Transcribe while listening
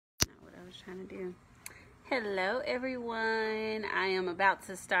Trying to do. Hello everyone. I am about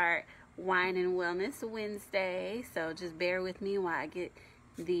to start Wine and Wellness Wednesday, so just bear with me while I get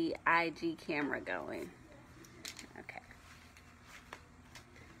the IG camera going. Okay.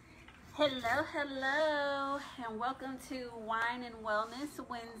 Hello, and welcome to Wine and Wellness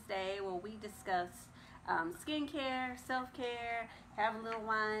Wednesday, where we discuss skincare, self-care, have a little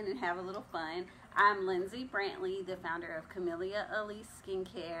wine, and have a little fun. I'm Lindsay Brantley, the founder of Camellia Alise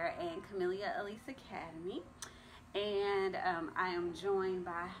Skincare and Camellia Alise Academy. And I am joined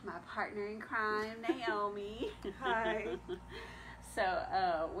by my partner in crime, Naomi. Hi.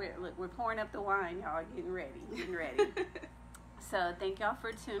 So we're pouring up the wine, y'all. Getting ready. So thank y'all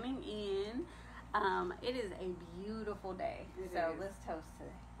for tuning in. It is a beautiful day. Let's toast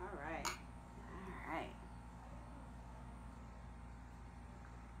today. All right.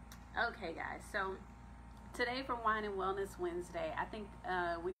 Okay, guys. So today for Wine and Wellness Wednesday, I think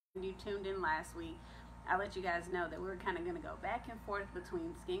when you tuned in last week, I let you guys know that we were kind of going to go back and forth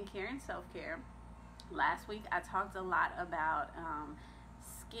between skincare and self-care. Last week, I talked a lot about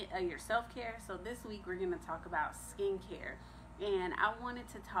your self-care. So this week, we're going to talk about skincare. And I wanted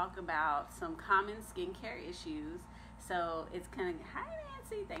to talk about some common skincare issues. So it's kind of, hi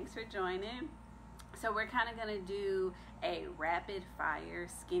Nancy, thanks for joining. So we're kind of going to do a rapid fire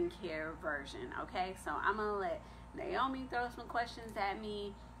skincare version, okay? So I'm going to let Naomi throw some questions at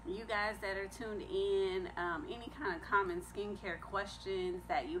me. You guys that are tuned in, any kind of common skincare questions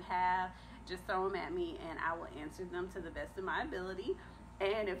that you have, just throw them at me and I will answer them to the best of my ability.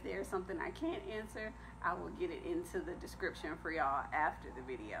 And if there's something I can't answer, I will get it into the description for y'all after the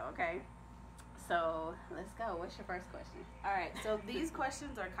video, okay? So let's go. What's your first question? All right. So these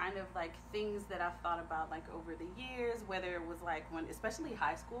questions are kind of like things that I've thought about like over the years, whether it was like when, especially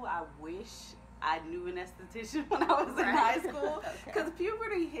high school, I wish I knew an esthetician when I was in high school. Because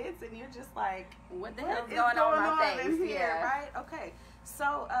puberty hits and you're just like, what the hell's going on my face? In here, right? Okay.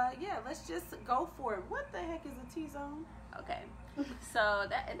 So, let's just go for it. What the heck is a T-zone? Okay. So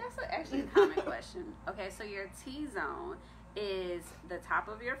that's actually a common question. Okay, so your T-zone is the top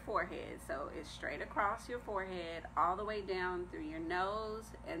of your forehead. So it's straight across your forehead, all the way down through your nose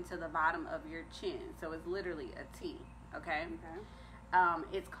and to the bottom of your chin. So it's literally a T, okay?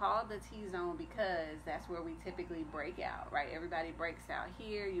 It's called the T-zone because that's where we typically break out, right? Everybody breaks out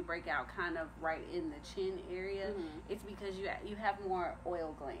here. You break out kind of right in the chin area. Mm-hmm. It's because you have more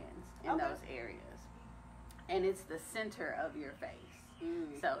oil glands in those areas. And it's the center of your face.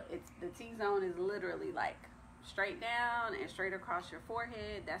 Mm. So the T-zone is literally like straight down and straight across your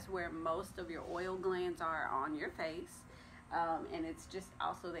forehead. That's where most of your oil glands are on your face. And it's just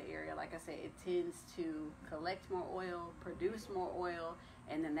also the area, like I said, it tends to collect more oil, produce more oil,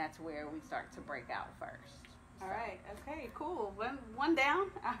 and then that's where we start to break out first. All right. Okay, cool. One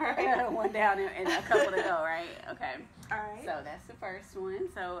down. All right. One down and a couple to go, right? Okay. All right. So that's the first one.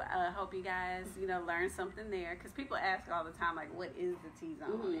 So I hope you guys, learn something there. Because people ask all the time, like, what is the T-zone?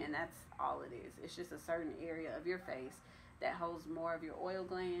 Mm-hmm. And that's all it is. It's just a certain area of your face that holds more of your oil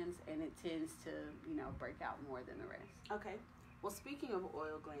glands, and it tends to, break out more than the rest. Okay. Well, speaking of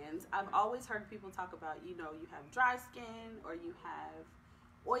oil glands, I've always heard people talk about, you have dry skin or you have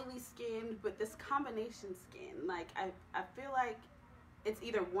oily skin, but this combination skin, like I feel like it's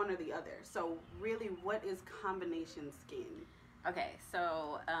either one or the other. So really, what is combination skin? Okay,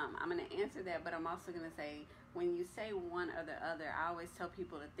 so I'm going to answer that, but I'm also going to say, when you say one or the other, I always tell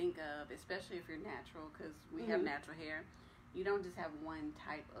people to think of, especially if you're natural, because we have natural hair, you don't just have one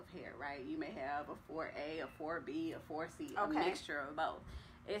type of hair, right? You may have a 4A, a 4B, a 4C, a mixture of both.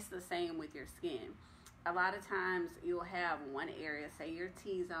 It's the same with your skin. A lot of times you'll have one area, say your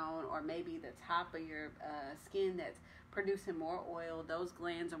T-zone, or maybe the top of your skin that's producing more oil. Those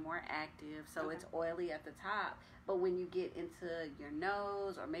glands are more active, so it's oily at the top. But when you get into your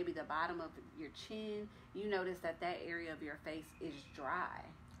nose or maybe the bottom of your chin, you notice that area of your face is dry.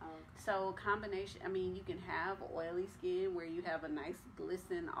 So combination, you can have oily skin where you have a nice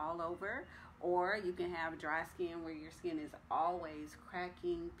glisten all over, or you can have dry skin where your skin is always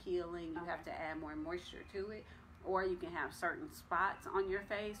cracking, peeling. You have to add more moisture to it. Or you can have certain spots on your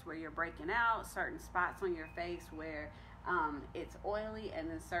face where you're breaking out, certain spots on your face where it's oily, and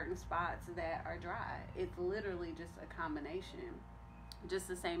then certain spots that are dry. It's literally just a combination. Just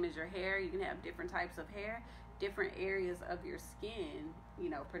the same as your hair, you can have different types of hair. Different areas of your skin,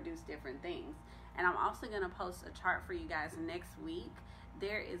 produce different things. And I'm also going to post a chart for you guys next week.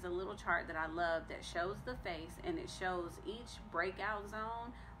 There is a little chart that I love that shows the face, and it shows each breakout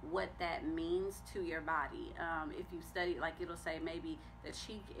zone, what that means to your body. If you study, like, it'll say maybe the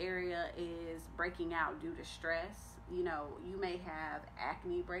cheek area is breaking out due to stress. you know, you may have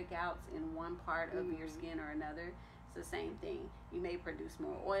acne breakouts in one part of your skin or another. It's the same thing. You may produce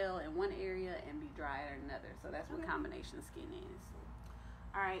more oil in one area and be dry in another. So that's what combination skin is.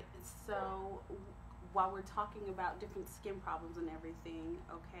 All right. So while we're talking about different skin problems and everything,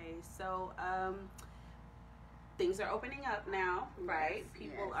 okay, so things are opening up now, right?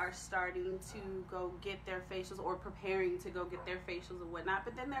 People are starting to go get their facials or preparing to go get their facials and whatnot.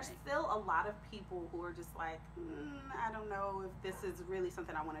 But then there's still a lot of people who are just like, I don't know if this is really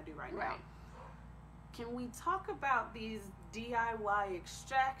something I want to do right now. Can we talk about these DIY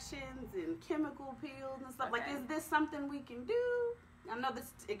extractions and chemical peels and stuff? Like, is this something we can do? I know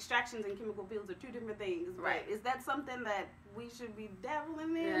this extractions and chemical peels are two different things, but is that something that we should be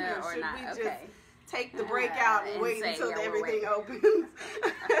dabbling in, or should we just take the break out and wait until everything opens?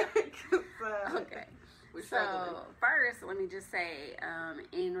 Okay. So first, let me just say,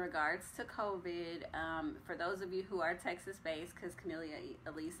 in regards to COVID, for those of you who are Texas-based, because Camellia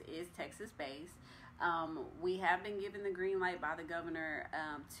Alise is Texas-based, we have been given the green light by the governor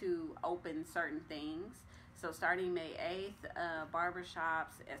to open certain things. So starting May 8th,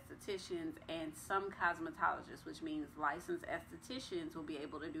 barbershops, estheticians, and some cosmetologists, which means licensed estheticians, will be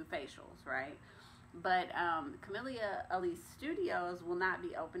able to do facials, right? But Camellia Alise Studios will not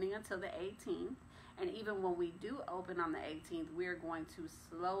be opening until the 18th. And even when we do open on the 18th, we're going to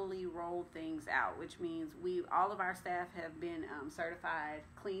slowly roll things out, which means all of our staff have been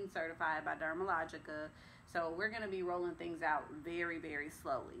clean certified by Dermalogica. So we're going to be rolling things out very, very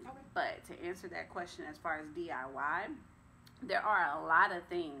slowly. Okay. But to answer that question as far as DIY, there are a lot of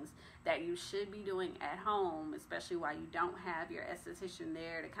things that you should be doing at home, especially while you don't have your esthetician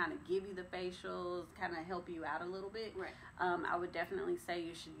there to kind of give you the facials, kind of help you out a little bit. Right. I would definitely say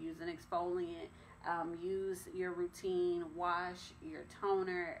you should use an exfoliant. Use your routine wash, your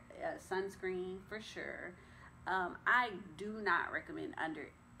toner, sunscreen for sure. I do not recommend under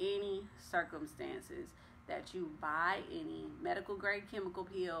any circumstances that you buy any medical grade chemical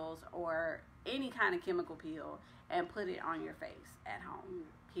peels or any kind of chemical peel and put it on your face at home,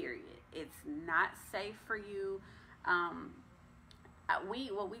 period. It's not safe for you.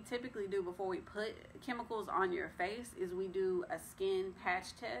 What we typically do before we put chemicals on your face is we do a skin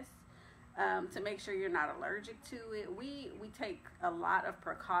patch test. To make sure you're not allergic to it. We take a lot of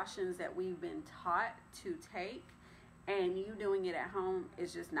precautions that we've been taught to take, and you doing it at home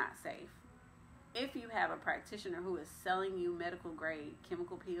is just not safe. If you have a practitioner who is selling you medical grade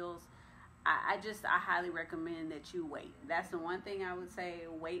chemical peels, I highly recommend that you wait. That's the one thing I would say,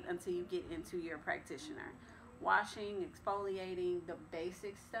 wait until you get into your practitioner. Washing, exfoliating, the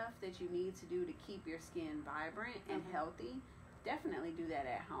basic stuff that you need to do to keep your skin vibrant and healthy, definitely do that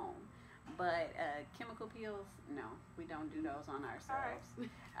at home. But chemical peels, no, we don't do those on ourselves.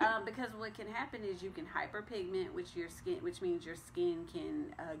 Because what can happen is you can hyperpigment, which means your skin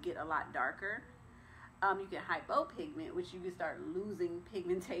can get a lot darker. You can hypopigment, which you can start losing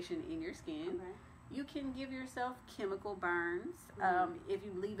pigmentation in your skin. Okay. You can give yourself chemical burns if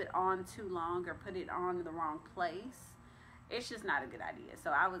you leave it on too long or put it on in the wrong place. It's just not a good idea. So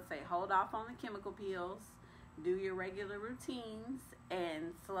I would say hold off on the chemical peels. Do your regular routines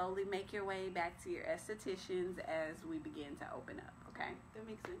and slowly make your way back to your estheticians as we begin to open up, okay? That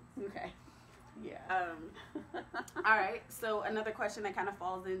makes sense. Okay. Yeah. All right. So another question that kind of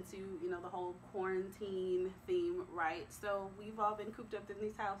falls into, the whole quarantine theme, right? So we've all been cooped up in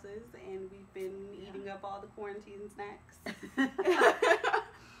these houses and we've been eating up all the quarantine snacks.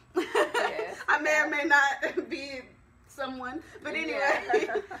 Yes. I may or may not be someone, but anyway,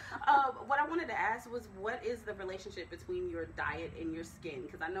 what I wanted to ask was, what is the relationship between your diet and your skin?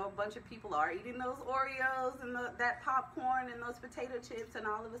 Because I know a bunch of people are eating those Oreos and that popcorn and those potato chips, and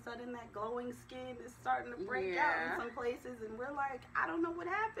all of a sudden that glowing skin is starting to break out in some places, and we're like, I don't know what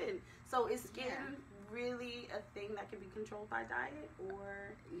happened. So is skin really a thing that can be controlled by diet,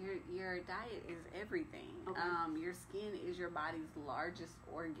 or your diet is everything? Okay. Your skin is your body's largest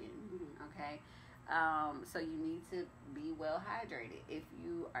organ. Okay. So you need to be well hydrated. If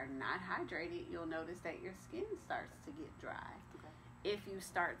you are not hydrated, you'll notice that your skin starts to get dry. Okay. If you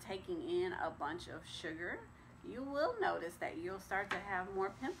start taking in a bunch of sugar, you will notice that you'll start to have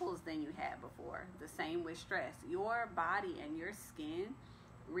more pimples than you had before. The same with stress. Your body and your skin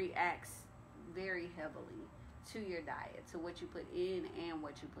reacts very heavily to your diet, to what you put in and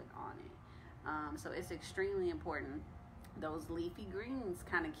what you put on it. So it's extremely important. Those leafy greens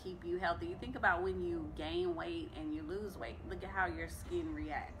kind of keep you healthy. You think about when you gain weight and you lose weight. Look at how your skin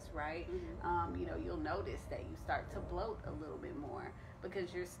reacts, right? You'll notice that you start to bloat a little bit more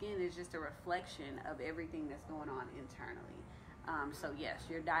because your skin is just a reflection of everything that's going on internally. So yes,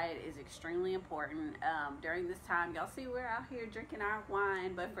 your diet is extremely important. During this time, y'all see we're out here drinking our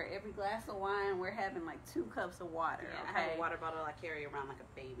wine, but for every glass of wine, we're having like 2 cups of water. Yeah, okay? I have a water bottle I carry around like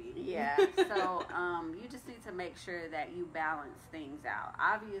a baby. Yeah. So you just need to make sure that you balance things out.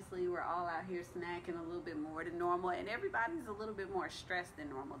 Obviously, we're all out here snacking a little bit more than normal, and everybody's a little bit more stressed than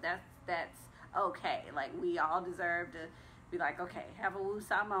normal. That's okay. Like, we all deserve to be like, okay, have a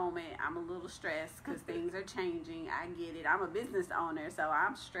woosah moment. I'm a little stressed because things are changing. I get it. I'm a business owner, so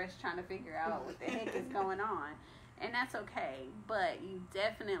I'm stressed trying to figure out what the heck is going on. And that's okay. But you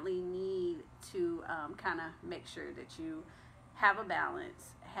definitely need to kind of make sure that you have a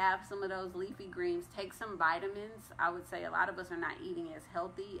balance. Have some of those leafy greens. Take some vitamins. I would say a lot of us are not eating as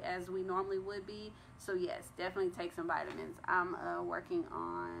healthy as we normally would be. So yes, definitely take some vitamins. I'm working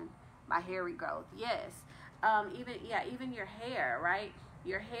on my hair regrowth. Yes. Even your hair, right?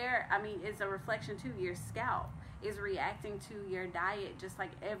 Your hair, I mean, it's a reflection too. Your scalp is reacting to your diet just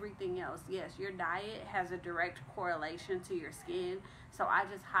like everything else. Yes, your diet has a direct correlation to your skin. So I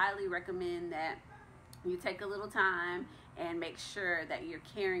just highly recommend that you take a little time and make sure that you're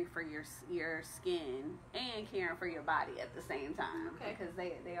caring for your skin and caring for your body at the same time. Okay. Because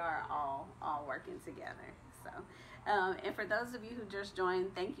they are all working together. So. And for those of you who just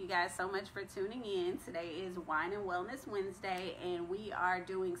joined, thank you guys so much for tuning in. Today is Wine and Wellness Wednesday, and we are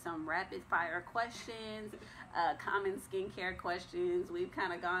doing some rapid fire questions, common skincare questions. We've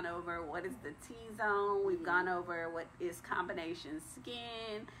kind of gone over what is the T-zone. We've gone over what is combination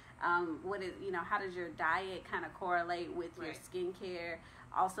skin. What is, how does your diet kind of correlate with your skincare?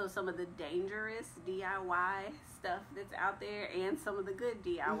 Also, some of the dangerous DIY stuff that's out there, and some of the good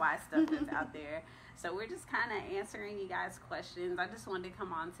DIY stuff that's out there. So we're just kind of answering you guys' questions. I just wanted to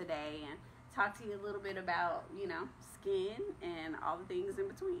come on today and talk to you a little bit about, skin and all the things in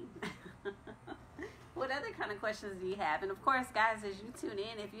between. What other kind of questions do you have? And of course, guys, as you tune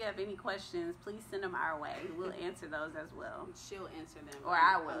in, if you have any questions, please send them our way. We'll answer those as well. She'll answer them. Or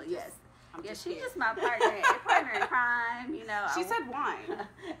I will, yes. She's just my partner in crime, She said wine.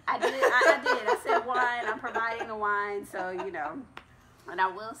 I did. I said wine. I'm providing the wine, so, And I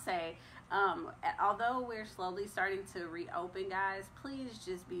will say, although we're slowly starting to reopen, guys, please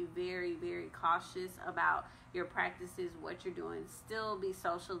just be very, very cautious about your practices, what you're doing. Still be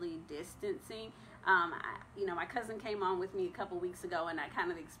socially distancing. My cousin came on with me a couple weeks ago, and I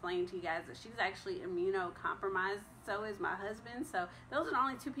kind of explained to you guys that she's actually immunocompromised. So is my husband. So those are the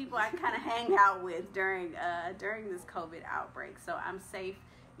only 2 people I can kind of hang out with during this COVID outbreak. So I'm safe.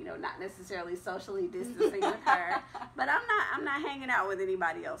 Not necessarily socially distancing with her, but I'm not hanging out with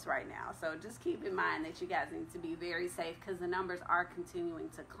anybody else right now. So just keep in mind that you guys need to be very safe because the numbers are continuing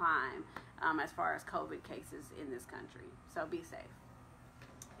to climb as far as COVID cases in this country. So be safe.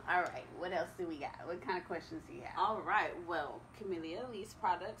 All right, what else do we got? What kind of questions do you have? All right, well, Camellia Alise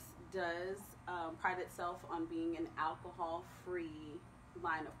Products does pride itself on being an alcohol-free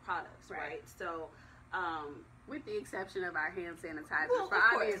line of products, right? So, with the exception of our hand sanitizer, for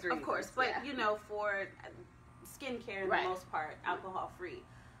obvious reasons. Of course, but for skincare, in the most part, alcohol-free.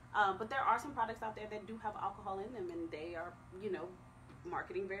 But there are some products out there that do have alcohol in them, and they are,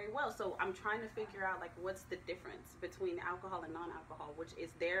 marketing very well. So I'm trying to figure out, what's the difference between alcohol and non-alcohol? Is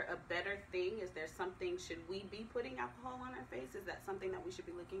there a better thing? Is there something, should we be putting alcohol on our face? Is that something that we should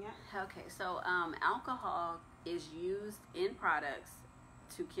be looking at? Okay, so alcohol is used in products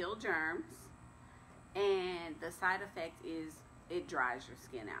to kill germs, and the side effect is it dries your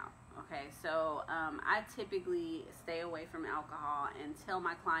skin out. Okay, so I typically stay away from alcohol and tell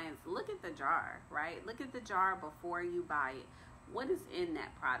my clients, look at the jar, right? Look at the jar before you buy it. What is in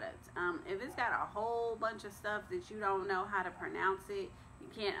that product? If it's got a whole bunch of stuff that you don't know how to pronounce it, you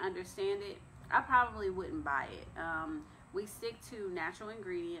can't understand it, I probably wouldn't buy it. We stick to natural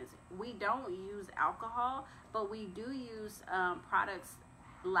ingredients. We don't use alcohol, but we do use products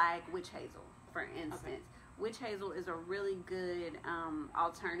like witch hazel, for instance. Okay. Witch hazel is a really good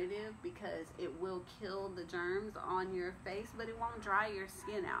alternative because it will kill the germs on your face, but it won't dry your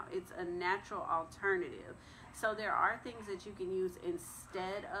skin out. It's a natural alternative. So there are things that you can use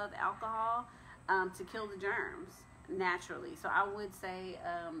instead of alcohol to kill the germs naturally. So I would say,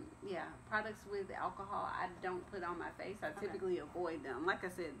 products with alcohol I don't put on my face. I typically avoid them. Like I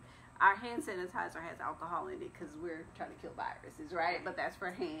said, our hand sanitizer has alcohol in it because we're trying to kill viruses, right? But that's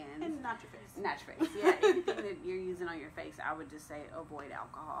for hands. And not your face. Not your face. Yeah, anything that you're using on your face, I would just say avoid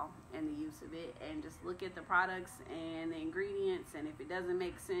alcohol and the use of it. And just look at the products and the ingredients. And if it doesn't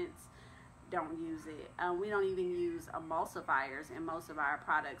make sense, don't use it. We don't even use emulsifiers in most of our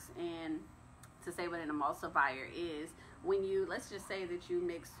products. And to say what an emulsifier is. When you, let's just say that you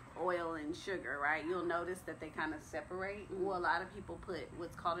mix oil and sugar, right? You'll notice that they kind of separate. Mm-hmm. Well, a lot of people put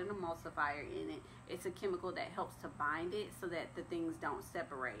what's called an emulsifier in it. It's a chemical that helps to bind it so that the things don't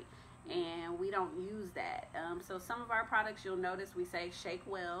separate. And we don't use that. So some of our products, you'll notice we say shake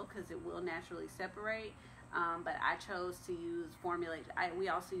well because it will naturally separate. But I chose to use we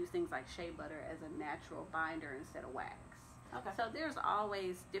also use things like shea butter as a natural binder instead of wax. Okay. So there's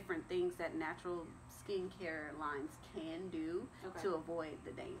always different things that natural skincare lines can do to avoid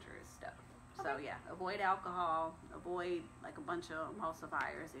the dangerous stuff. Okay. So yeah, avoid alcohol, avoid like a bunch of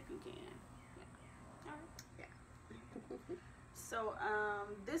emulsifiers if you can. Yeah. All right. Yeah. So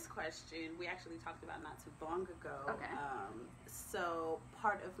this question we actually talked about not too long ago. Okay. So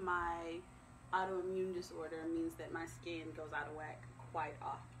part of my autoimmune disorder means that my skin goes out of whack quite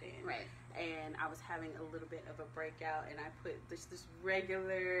often. Right. And I was having a little bit of a breakout, and I put this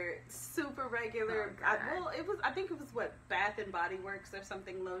regular, super regular. I think it was what, Bath and Body Works or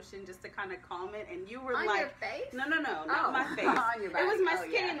something lotion, just to kind of calm it. And you were on like, your face? No, not my face. On your body. It was my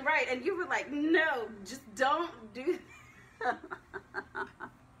skin, yeah. Right? And you were like, no, just don't do.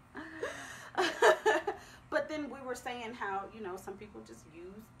 But then we were saying how, some people just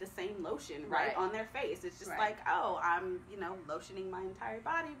use the same lotion right on their face. It's just like, oh, I'm, lotioning my entire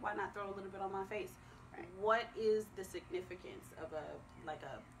body. Why not throw a little bit on my face? Right. What is the significance of a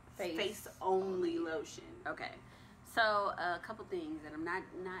face only lotion? Okay. So a couple things, and I'm not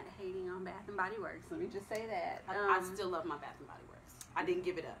hating on Bath and Body Works. Let me just say that. I still love my Bath and Body Works. I didn't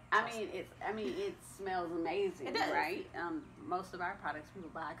give it up. I mean, it smells amazing. It does. Right? Most of our products people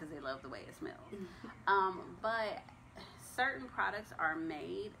buy because they love the way it smells. But certain products are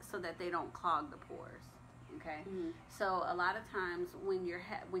made so that they don't clog the pores. Okay. Mm-hmm. So a lot of times when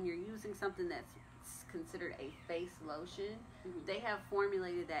you're using something that's considered a face lotion, they have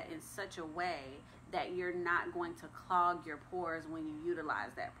formulated that in such a way that you're not going to clog your pores when you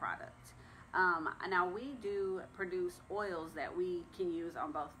utilize that product. Now we do produce oils that we can use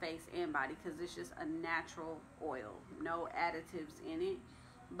on both face and body because it's just a natural oil, no additives in it.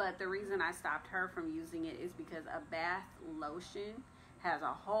 But the reason I stopped her from using it is because a bath lotion has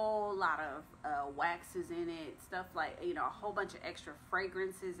a whole lot of waxes in it, stuff like, a whole bunch of extra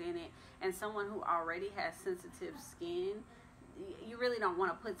fragrances in it. And someone who already has sensitive skin, you really don't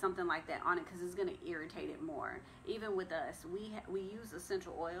want to put something like that on it because it's going to irritate it more. Even with us, we use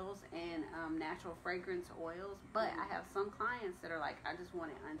essential oils and natural fragrance oils, but I have some clients that are like, I just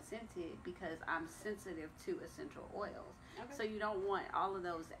want it unscented because I'm sensitive to essential oils. Okay. So you don't want all of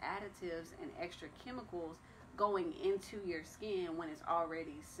those additives and extra chemicals going into your skin when it's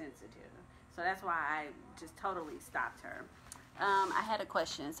already sensitive. So that's why I just totally stopped her. I had a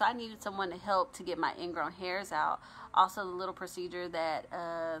question. So I needed someone to help to get my ingrown hairs out. Also, the little procedure that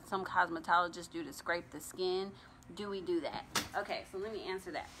some cosmetologists do to scrape the skin. Do we do that? Okay, so let me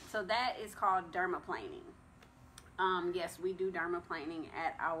answer that. So that is called dermaplaning. Yes, we do dermaplaning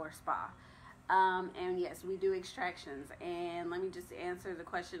at our spa. And yes, we do extractions. And let me just answer the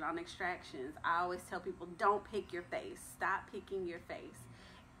question on extractions. I always tell people, don't pick your face. Stop picking your face.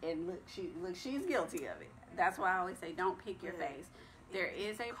 And look, she's guilty of it. That's why I always say, don't pick your face. There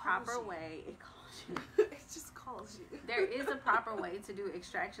is a proper way. It calls you. It just calls you. There is a proper way to do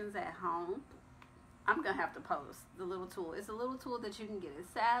extractions at home. I'm going to have to post the little tool. It's a little tool that you can get at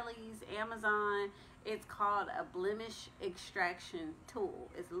Sally's, Amazon. It's called a blemish extraction tool.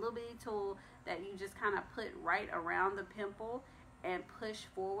 It's a little bitty tool that you just kind of put right around the pimple and push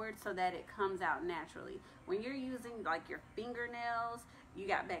forward so that it comes out naturally. When you're using like your fingernails, you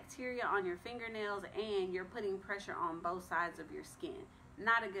got bacteria on your fingernails and you're putting pressure on both sides of your skin.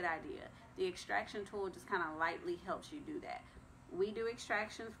 Not a good idea. The extraction tool just kind of lightly helps you do that. We do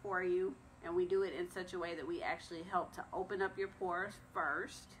extractions for you, and we do it in such a way that we actually help to open up your pores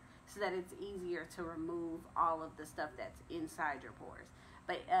first so that it's easier to remove all of the stuff that's inside your pores.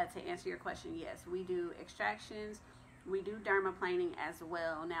 But to answer your question, yes, we do extractions. We do dermaplaning as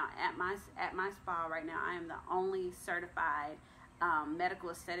well. Now, at my spa right now, I am the only certified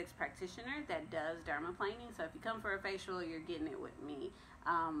medical aesthetics practitioner that does dermaplaning. So if you come for a facial, you're getting it with me.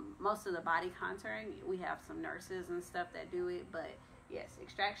 Most of the body contouring, we have some nurses and stuff that do it. But yes,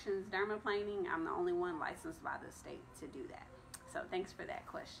 extractions, dermaplaning, I'm the only one licensed by the state to do that. So thanks for that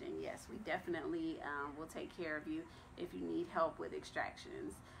question. Yes, we definitely will take care of you if you need help with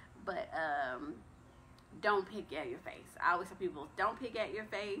extractions. But don't pick at your face. I always tell people, don't pick at your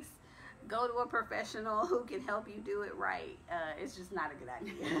face. Go to a professional who can help you do it right. It's just not a good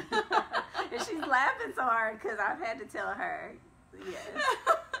idea. And she's laughing so hard because I've had to tell her.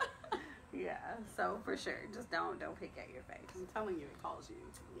 Yes. Yeah, so for sure, just don't pick at your face. I'm telling you, it calls you.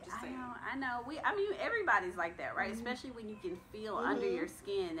 Yeah, I know. Everybody's like that, right? Especially when you can feel under your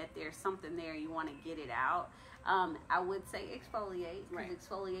skin that there's something there, you want to get it out. I would say exfoliate, because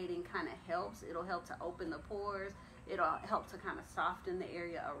exfoliating kind of helps. It'll help to open the pores. It'll help to kind of soften the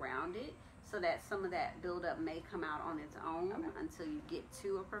area around it, so that some of that buildup may come out on its own until you get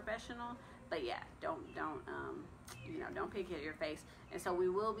to a professional. But yeah, don't pick at your face. And so we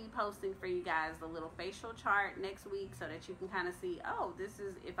will be posting for you guys the little facial chart next week, so that you can kind of see, oh, this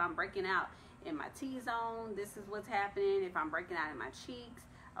is if I'm breaking out in my T-zone, this is what's happening. If I'm breaking out in my cheeks,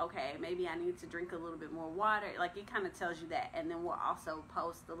 okay, maybe I need to drink a little bit more water. Like, it kind of tells you that. And then we'll also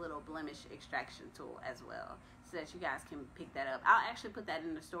post the little blemish extraction tool as well, so that you guys can pick that up. I'll actually put that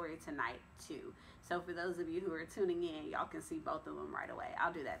in the story tonight too. So for those of you who are tuning in, y'all can see both of them right away.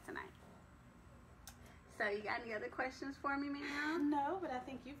 I'll do that tonight. So you got any other questions for me, ma'am? No, but I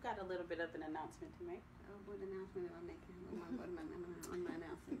think you've got a little bit of an announcement to make. Oh, what announcement am I making? What am I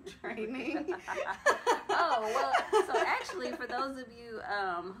announcing? Training. Oh, well, so actually, for those of you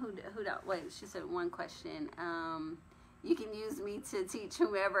who don't, wait, she said one question. You can use me to teach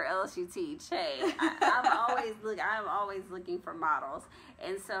whomever else you teach. Hey, I'm always looking for models.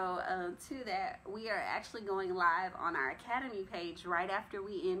 And so to that, we are actually going live on our Academy page right after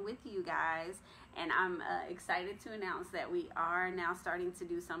we end with you guys. And I'm excited to announce that we are now starting to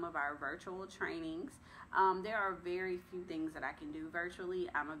do some of our virtual trainings. There are very few things that I can do virtually.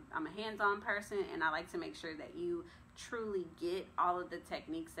 I'm a hands-on person, and I like to make sure that you truly get all of the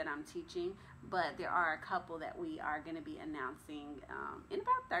techniques that I'm teaching. But there are a couple that we are going to be announcing in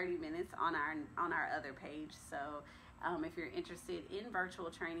about 30 minutes on our other page. So if you're interested in virtual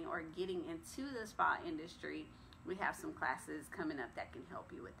training or getting into the spa industry, we have some classes coming up that can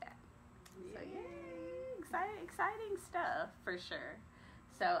help you with that. So yay, exciting stuff for sure.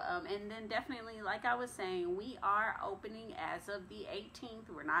 So and then definitely, like I was saying, we are opening as of the 18th.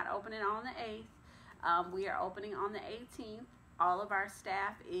 We're not opening on the 8th. We are opening on the 18th. All of our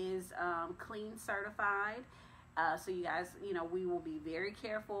staff is clean certified. So you guys, we will be very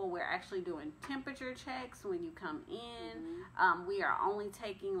careful. We're actually doing temperature checks when you come in. We are only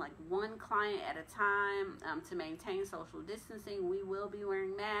taking like one client at a time to maintain social distancing. We will be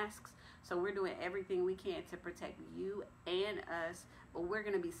wearing masks. So we're doing everything we can to protect you and us. But we're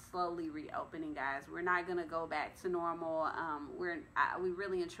going to be slowly reopening, guys. We're not going to go back to normal. We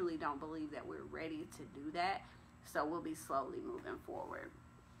really and truly don't believe that we're ready to do that. So we'll be slowly moving forward.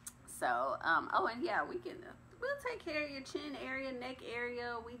 So, and yeah, we'll take care of your chin area, neck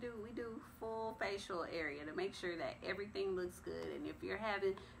area. We do full facial area to make sure that everything looks good. And if you're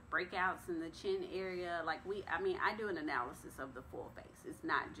having breakouts in the chin area, I do an analysis of the full face. It's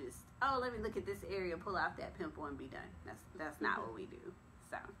not just, oh, let me look at this area, pull out that pimple, and be done. That's not what we do.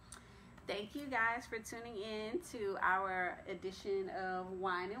 So, thank you guys for tuning in to our edition of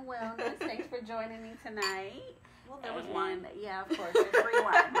Wine and Wellness. Thanks for joining me tonight. Well, there was wine. Yeah, of course. There's free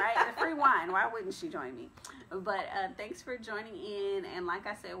wine, right? The free wine. Why wouldn't she join me? But thanks for joining in. And like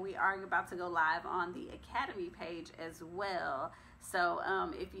I said, we are about to go live on the Academy page as well. So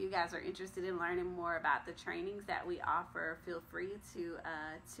if you guys are interested in learning more about the trainings that we offer, feel free to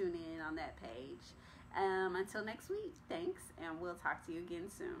tune in on that page. Until next week, thanks. And we'll talk to you again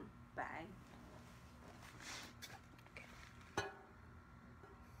soon. Bye.